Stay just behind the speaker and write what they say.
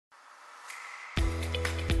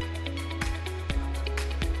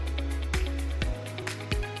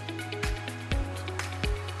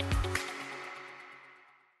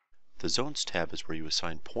The Zones tab is where you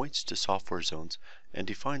assign points to software zones and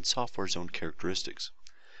define software zone characteristics.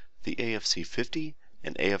 The AFC 50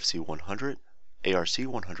 and AFC 100, ARC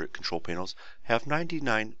 100 control panels have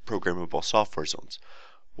 99 programmable software zones,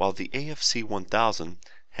 while the AFC 1000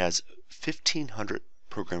 has 1500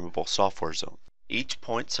 programmable software zones. Each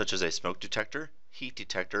point, such as a smoke detector, heat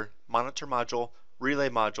detector, monitor module, relay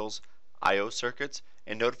modules, I/O circuits,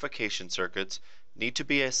 and notification circuits, need to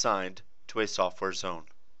be assigned to a software zone.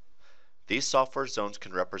 These software zones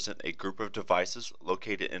can represent a group of devices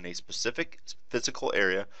located in a specific physical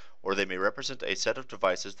area, or they may represent a set of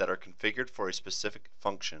devices that are configured for a specific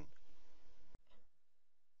function.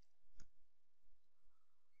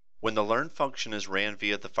 When the Learn function is ran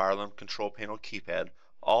via the fire alarm control panel keypad,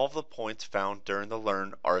 all of the points found during the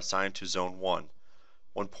Learn are assigned to Zone 1.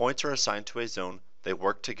 When points are assigned to a zone, they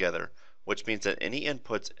work together, which means that any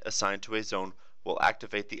inputs assigned to a zone will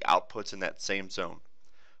activate the outputs in that same zone.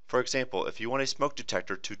 For example, if you want a smoke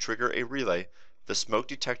detector to trigger a relay, the smoke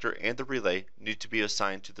detector and the relay need to be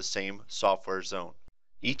assigned to the same software zone.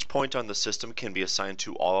 Each point on the system can be assigned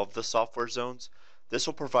to all of the software zones. This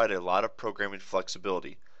will provide a lot of programming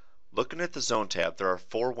flexibility. Looking at the Zone tab, there are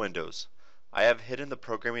 4 windows. I have hidden the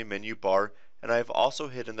programming menu bar, and I have also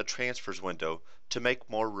hidden the transfers window to make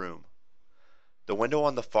more room. The window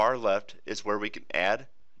on the far left is where we can add,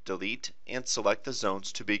 delete, and select the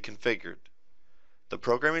zones to be configured. The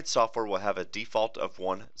programming software will have a default of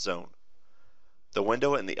 1 zone. The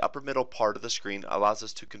window in the upper middle part of the screen allows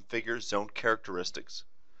us to configure zone characteristics.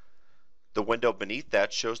 The window beneath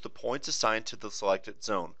that shows the points assigned to the selected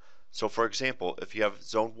zone. So for example, if you have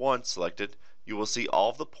Zone 1 selected, you will see all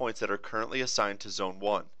of the points that are currently assigned to Zone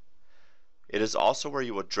 1. It is also where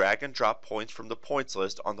you will drag and drop points from the points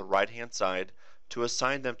list on the right hand side to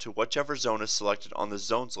assign them to whichever zone is selected on the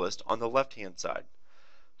zones list on the left hand side.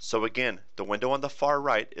 So again, the window on the far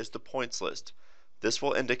right is the points list. This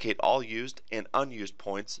will indicate all used and unused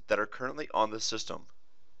points that are currently on the system.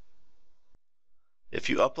 If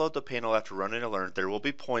you upload the panel after running a Learn, there will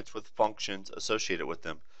be points with functions associated with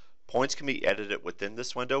them. Points can be edited within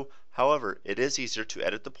this window. However, it is easier to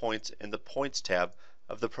edit the points in the Points tab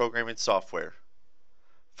of the programming software.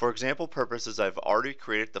 For example purposes, I've already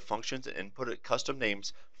created the functions and inputted custom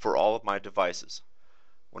names for all of my devices.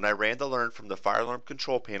 When I ran the Learn from the fire alarm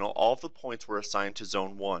control panel, all of the points were assigned to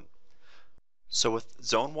Zone 1. So with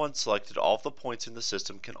Zone 1 selected, all of the points in the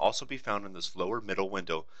system can also be found in this lower middle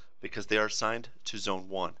window because they are assigned to Zone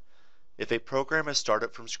 1. If a program is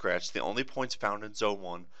started from scratch, the only points found in Zone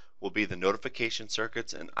 1 will be the notification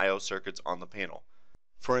circuits and I/O circuits on the panel.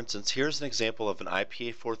 For instance, here's an example of an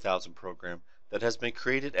IPA 4000 program that has been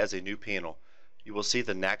created as a new panel. You will see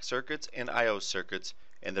the NAC circuits and I/O circuits,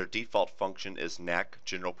 and their default function is NAC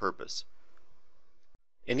general purpose.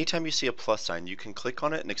 Anytime you see a plus sign, you can click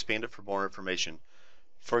on it and expand it for more information.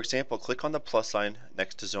 For example, click on the plus sign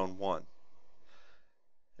next to Zone 1,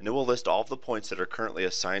 and it will list all of the points that are currently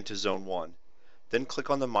assigned to Zone 1. Then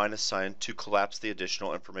click on the minus sign to collapse the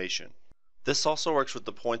additional information. This also works with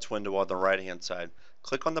the points window on the right hand side.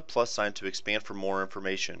 Click on the plus sign to expand for more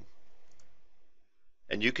information.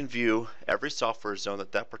 And you can view every software zone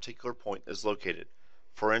that particular point is located.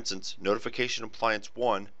 For instance, Notification Appliance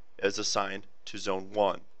 1 is assigned to Zone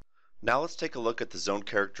 1. Now let's take a look at the zone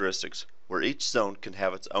characteristics, where each zone can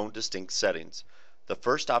have its own distinct settings. The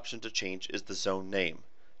first option to change is the zone name.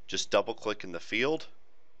 Just double click in the field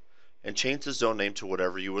and change the zone name to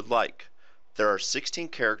whatever you would like. There are 16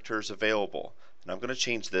 characters available, and I'm going to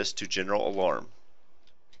change this to General Alarm.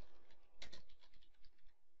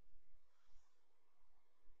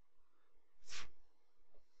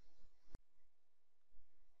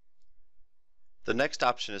 The next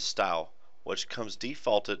option is Style, which comes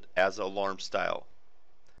defaulted as Alarm Style.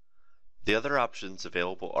 The other options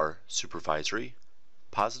available are Supervisory,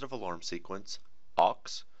 Positive Alarm Sequence,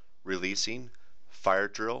 Aux, Releasing, Fire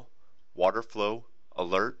Drill, Water Flow,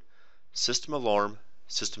 Alert, System Alarm,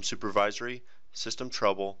 System Supervisory, System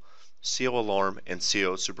Trouble, CO Alarm, and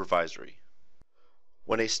CO Supervisory.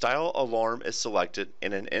 When a style alarm is selected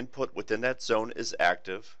and an input within that zone is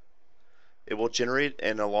active, it will generate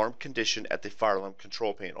an alarm condition at the fire alarm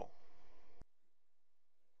control panel.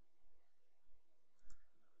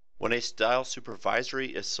 When a style supervisory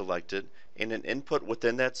is selected and an input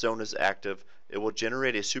within that zone is active, it will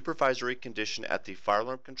generate a supervisory condition at the fire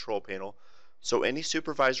alarm control panel, so any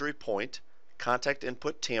supervisory point, contact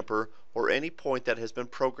input tamper, or any point that has been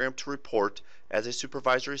programmed to report as a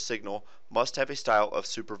supervisory signal must have a style of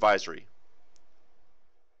supervisory.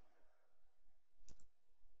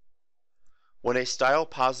 When a style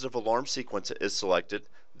positive alarm sequence is selected,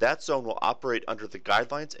 That zone will operate under the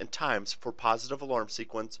guidelines and times for positive alarm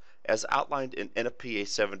sequence as outlined in NFPA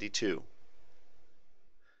 72.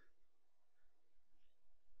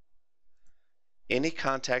 Any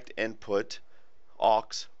contact input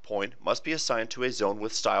aux point must be assigned to a zone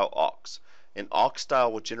with style aux. An aux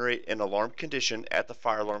style will generate an alarm condition at the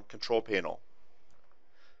fire alarm control panel.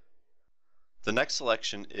 The next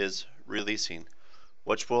selection is releasing,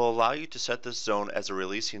 which will allow you to set this zone as a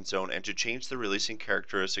releasing zone and to change the releasing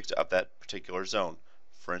characteristics of that particular zone.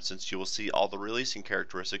 For instance, you will see all the releasing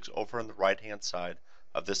characteristics over on the right hand side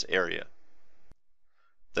of this area.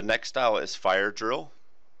 The next style is fire drill.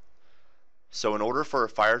 So in order for a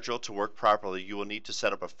fire drill to work properly, you will need to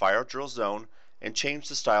set up a fire drill zone and change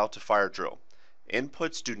the style to fire drill.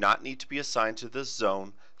 Inputs do not need to be assigned to this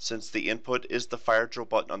zone since the input is the fire drill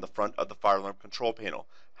button on the front of the fire alarm control panel.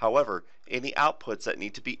 However, any outputs that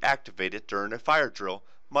need to be activated during a fire drill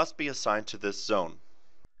must be assigned to this zone.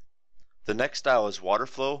 The next style is water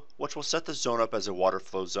flow, which will set the zone up as a water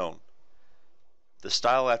flow zone. The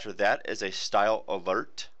style after that is a style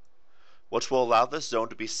alert, which will allow this zone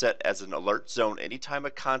to be set as an alert zone anytime a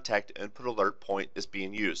contact input alert point is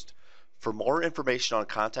being used. For more information on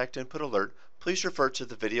contact input alert, please refer to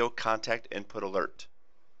the video Contact Input Alert.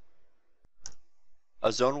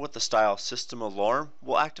 A zone with the style System Alarm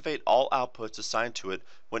will activate all outputs assigned to it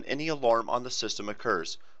when any alarm on the system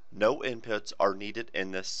occurs. No inputs are needed in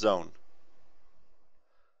this zone.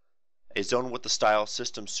 A zone with the style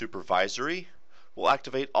System Supervisory will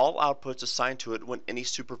activate all outputs assigned to it when any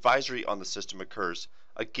supervisory on the system occurs.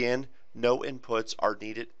 Again, no inputs are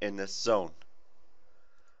needed in this zone.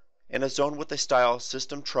 And a zone with a style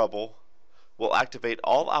System Trouble will activate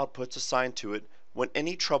all outputs assigned to it when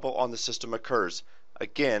any trouble on the system occurs.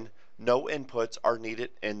 Again, no inputs are needed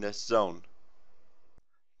in this zone.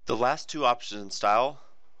 The last two options in style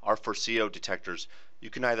are for CO detectors. You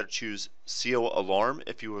can either choose CO Alarm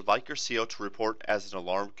if you would like your CO to report as an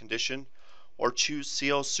alarm condition, or choose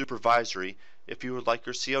CO Supervisory if you would like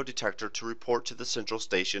your CO detector to report to the central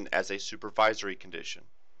station as a supervisory condition.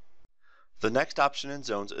 The next option in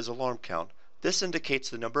zones is alarm count. This indicates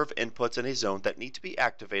the number of inputs in a zone that need to be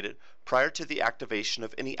activated prior to the activation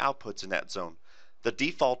of any outputs in that zone. The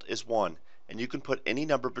default is 1, and you can put any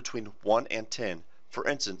number between 1 and 10. For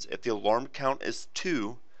instance, if the alarm count is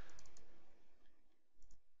 2,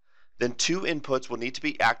 then 2 inputs will need to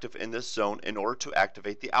be active in this zone in order to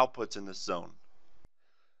activate the outputs in this zone.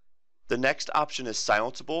 The next option is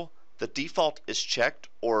silenceable. The default is checked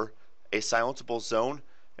or a silenceable zone,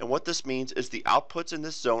 and what this means is the outputs in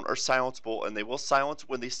this zone are silenceable and they will silence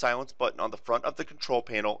when the silence button on the front of the control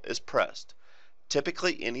panel is pressed.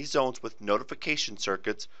 Typically, any zones with notification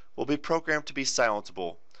circuits will be programmed to be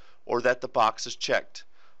silenceable or that the box is checked.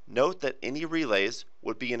 Note that any relays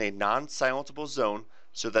would be in a non-silenceable zone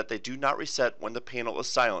so that they do not reset when the panel is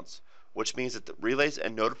silenced, which means that the relays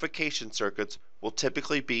and notification circuits will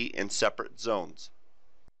typically be in separate zones.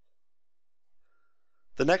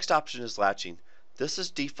 The next option is latching. This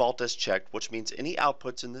is default as checked, which means any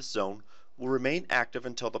outputs in this zone will remain active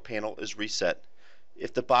until the panel is reset.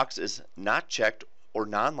 If the box is not checked or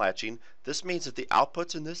non-latching, this means that the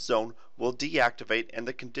outputs in this zone will deactivate and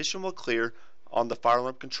the condition will clear on the fire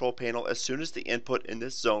alarm control panel as soon as the input in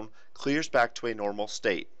this zone clears back to a normal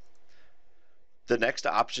state. The next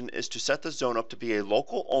option is to set the zone up to be a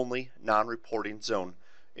local only non-reporting zone.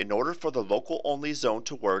 In order for the local only zone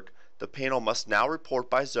to work, the panel must now report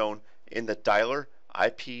by zone in the dialer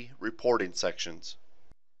IP reporting sections.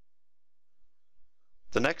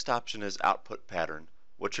 The next option is output pattern,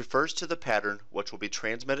 which refers to the pattern which will be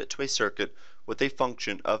transmitted to a circuit with a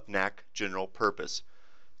function of NAC general purpose.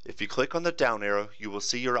 If you click on the down arrow, you will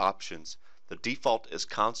see your options. The default is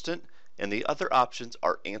constant, and the other options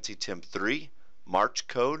are ANSI temp 3, March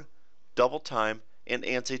code, double time, and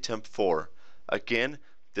ANSI temp 4. Again,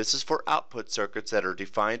 this is for output circuits that are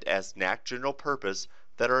defined as NAC general purpose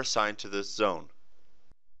that are assigned to this zone.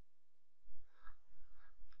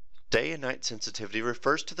 Day and night sensitivity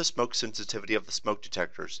refers to the smoke sensitivity of the smoke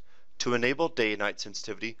detectors. To enable day and night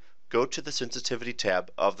sensitivity, go to the sensitivity tab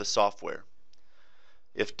of the software.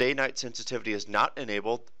 If day-night sensitivity is not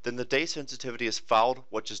enabled, then the day sensitivity is fouled,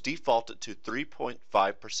 which is defaulted to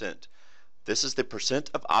 3.5%. This is the percent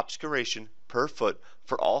of obscuration per foot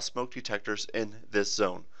for all smoke detectors in this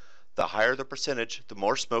zone. The higher the percentage, the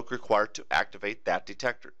more smoke required to activate that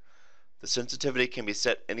detector. The sensitivity can be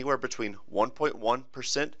set anywhere between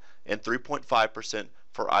 1.1% and 3.5%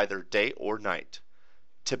 for either day or night.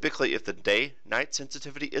 Typically, if the day-night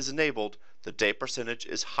sensitivity is enabled, the day percentage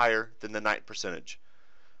is higher than the night percentage.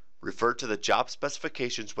 Refer to the job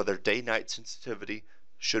specifications whether day-night sensitivity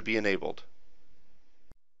should be enabled.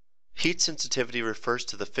 Heat sensitivity refers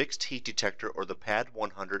to the fixed heat detector or the PAD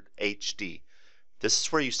 100 HD. This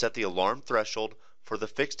is where you set the alarm threshold for the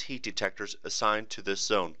fixed heat detectors assigned to this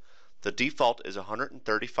zone. The default is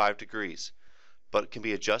 135 degrees, but it can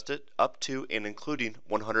be adjusted up to and including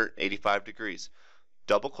 185 degrees.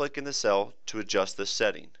 Double-click in the cell to adjust this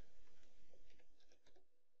setting.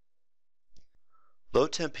 Low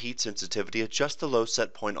temp heat sensitivity adjusts the low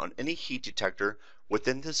set point on any heat detector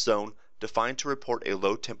within this zone defined to report a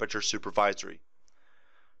low temperature supervisory.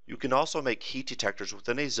 You can also make heat detectors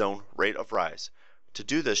within a zone rate of rise. To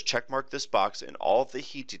do this, checkmark this box and all of the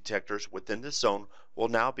heat detectors within this zone will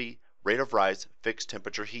now be rate of rise fixed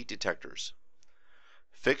temperature heat detectors.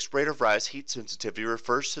 Fixed rate of rise heat sensitivity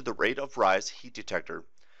refers to the rate of rise heat detector.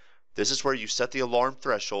 This is where you set the alarm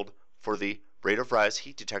threshold for the rate of rise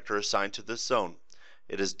heat detector assigned to this zone.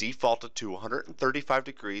 It is defaulted to 135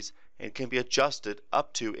 degrees and can be adjusted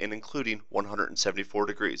up to and including 174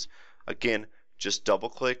 degrees. Again, just double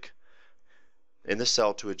click in the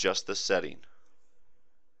cell to adjust this setting.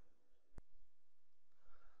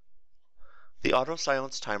 The auto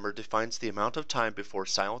silence timer defines the amount of time before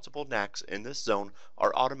silenceable NACs in this zone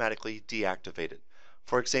are automatically deactivated.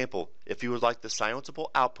 For example, if you would like the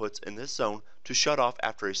silenceable outputs in this zone to shut off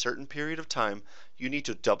after a certain period of time, you need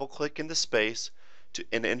to double click in the space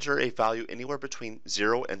and enter a value anywhere between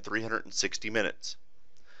 0 and 360 minutes.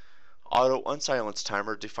 Auto unsilence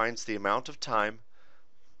timer defines the amount of time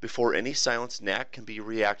before any silenced NAC can be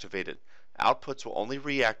reactivated. Outputs will only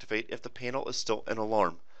reactivate if the panel is still in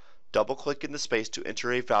alarm. Double click in the space to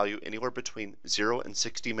enter a value anywhere between 0 and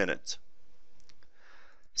 60 minutes.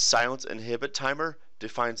 Silence inhibit timer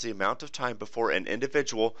defines the amount of time before an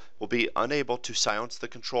individual will be unable to silence the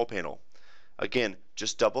control panel. Again,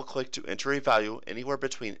 just double click to enter a value anywhere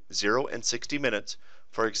between 0 and 60 minutes.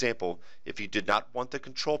 For example, if you did not want the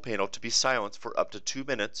control panel to be silenced for up to 2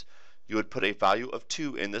 minutes, you would put a value of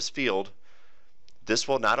 2 in this field. This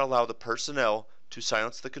will not allow the personnel to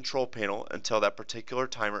silence the control panel until that particular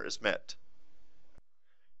timer is met.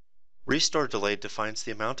 Restore delay defines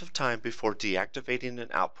the amount of time before deactivating an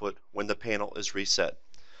output when the panel is reset.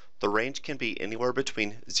 The range can be anywhere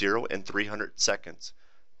between 0 and 300 seconds.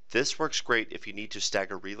 This works great if you need to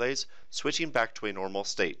stagger relays, switching back to a normal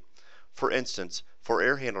state. For instance, for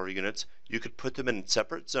air handler units, you could put them in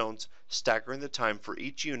separate zones, staggering the time for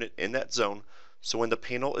each unit in that zone, so when the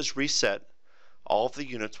panel is reset, all of the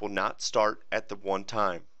units will not start at the one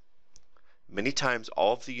time. Many times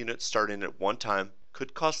all of the units starting at one time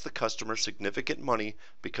could cost the customer significant money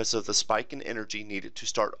because of the spike in energy needed to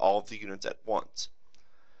start all of the units at once.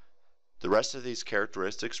 The rest of these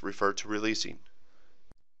characteristics refer to releasing.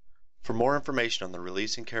 For more information on the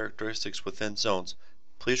releasing characteristics within zones,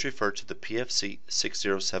 please refer to the PFC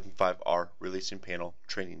 6075R releasing panel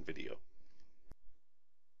training video.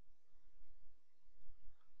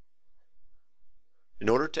 In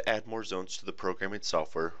order to add more zones to the programming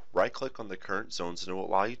software, right-click on the current zones and it will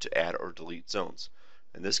allow you to add or delete zones.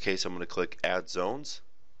 In this case, I'm going to click Add Zones.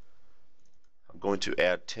 I'm going to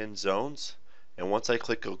add 10 zones, and once I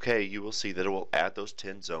click OK, you will see that it will add those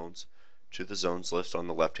 10 zones to the zones list on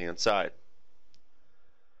the left-hand side.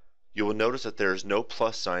 You will notice that there is no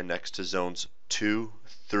plus sign next to zones 2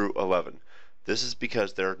 through 11. This is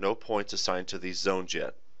because there are no points assigned to these zones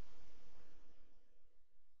yet.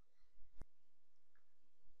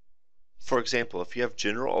 For example, if you have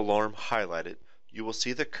General Alarm highlighted, you will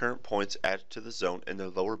see the current points added to the zone in the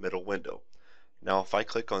lower middle window. Now if I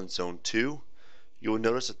click on Zone 2, you will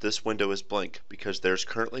notice that this window is blank because there's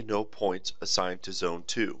currently no points assigned to Zone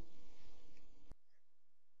 2.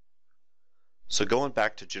 So going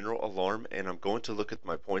back to General Alarm, and I'm going to look at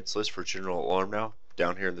my points list for General Alarm now,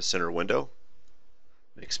 down here in the center window.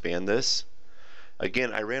 Expand this.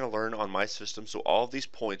 Again, I ran a learn on my system, so all of these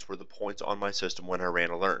points were the points on my system when I ran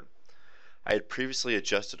a learn. I had previously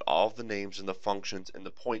adjusted all of the names and the functions in the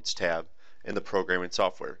Points tab in the programming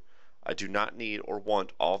software. I do not need or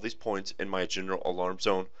want all of these points in my General Alarm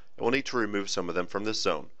zone, and will need to remove some of them from this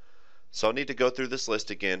zone. So I'll need to go through this list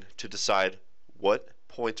again to decide what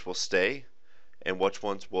points will stay and which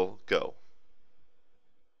ones will go.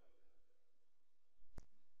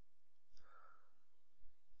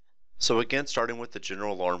 So again, starting with the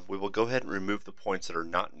general alarm, we will go ahead and remove the points that are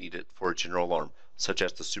not needed for a general alarm, such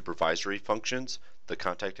as the supervisory functions, the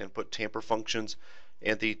contact input tamper functions,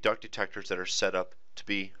 and the duct detectors that are set up to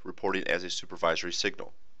be reporting as a supervisory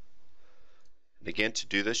signal. And again, to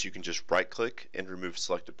do this, you can just right click and remove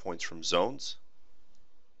selected points from zones.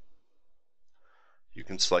 You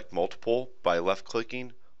can select multiple by left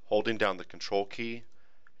clicking, holding down the control key,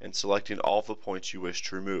 and selecting all of the points you wish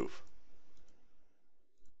to remove.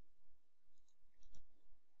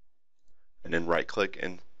 and then right click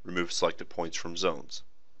and remove selected points from zones.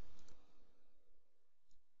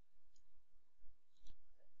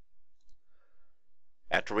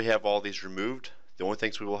 After we have all these removed, the only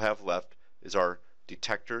things we will have left is our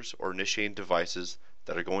detectors or initiating devices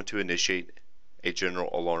that are going to initiate a general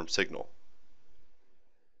alarm signal.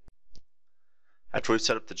 After we've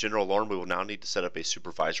set up the general alarm, we will now need to set up a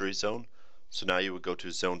supervisory zone. So now you would go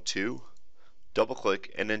to zone 2, double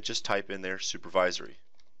click, and then just type in there supervisory.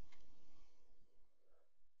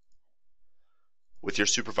 With your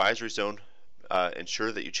supervisory zone,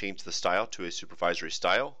 ensure that you change the style to a supervisory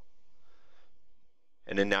style.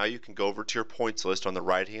 And then now you can go over to your points list on the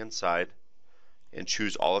right hand side and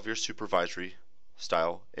choose all of your supervisory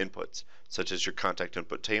style inputs, such as your contact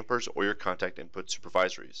input tampers or your contact input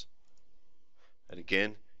supervisories. And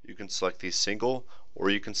again, you can select these single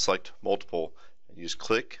or you can select multiple and use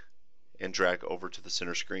click and drag over to the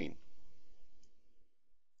center screen.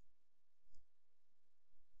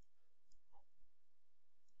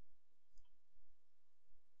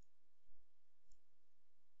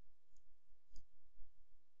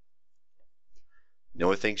 The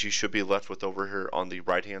only things you should be left with over here on the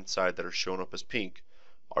right hand side that are shown up as pink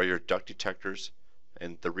are your duct detectors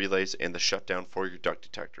and the relays and the shutdown for your duct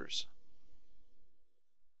detectors.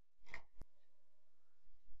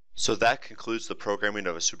 So that concludes the programming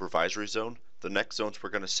of a supervisory zone. The next zones we're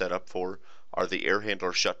going to set up for are the air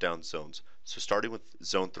handler shutdown zones. So starting with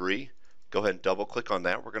zone 3, go ahead and double click on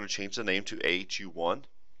that. We're going to change the name to AHU1.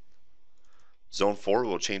 Zone 4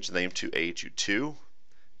 will change the name to AHU2.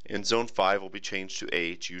 And zone 5 will be changed to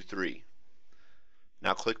AHU3.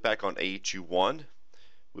 Now click back on AHU1.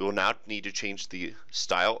 We will now need to change the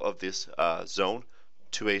style of this zone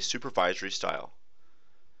to a supervisory style.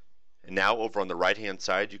 And now over on the right hand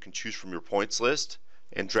side you can choose from your points list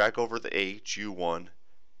and drag over the AHU1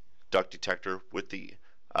 duct detector with the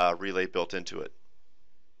relay built into it.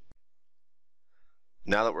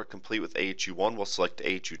 Now that we're complete with AHU1, we'll select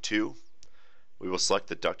AHU2. We will select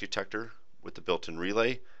the duct detector with the built-in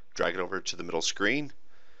relay, drag it over to the middle screen,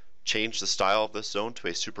 change the style of this zone to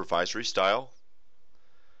a supervisory style.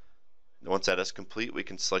 And once that is complete, we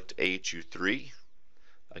can select AHU3.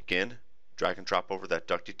 Again, drag and drop over that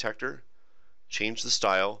duct detector, change the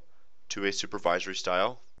style to a supervisory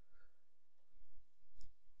style.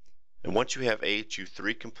 And once you have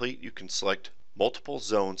AHU3 complete, you can select multiple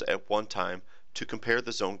zones at one time to compare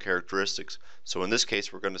the zone characteristics. So in this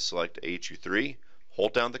case, we're going to select AHU3,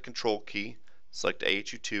 hold down the control key, select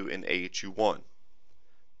AHU2 and AHU1. And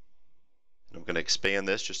I'm going to expand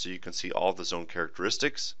this just so you can see all the zone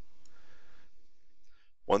characteristics.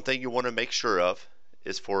 One thing you want to make sure of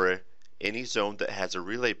is for any zone that has a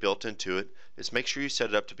relay built into it is make sure you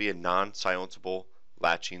set it up to be a non-silenceable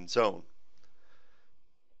latching zone.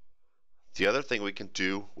 The other thing we can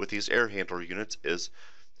do with these air handler units is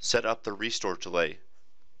set up the restore delay.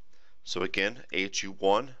 So again,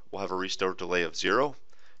 AHU1 will have a restore delay of 0,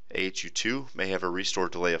 AHU2 may have a restore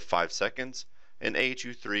delay of 5 seconds, and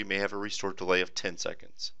AHU3 may have a restore delay of 10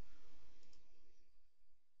 seconds.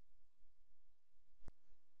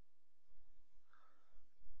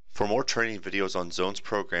 For more training videos on zones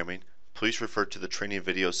programming, please refer to the training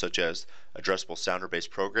videos such as addressable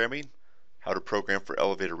sounder-based programming, how to program for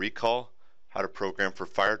elevator recall, how to program for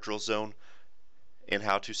fire drill zone, and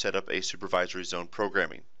how to set up a supervisory zone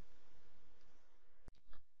programming.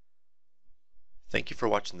 Thank you for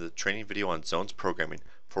watching the training video on zones programming.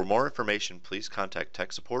 For more information, please contact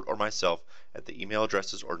tech support or myself at the email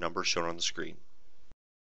addresses or numbers shown on the screen.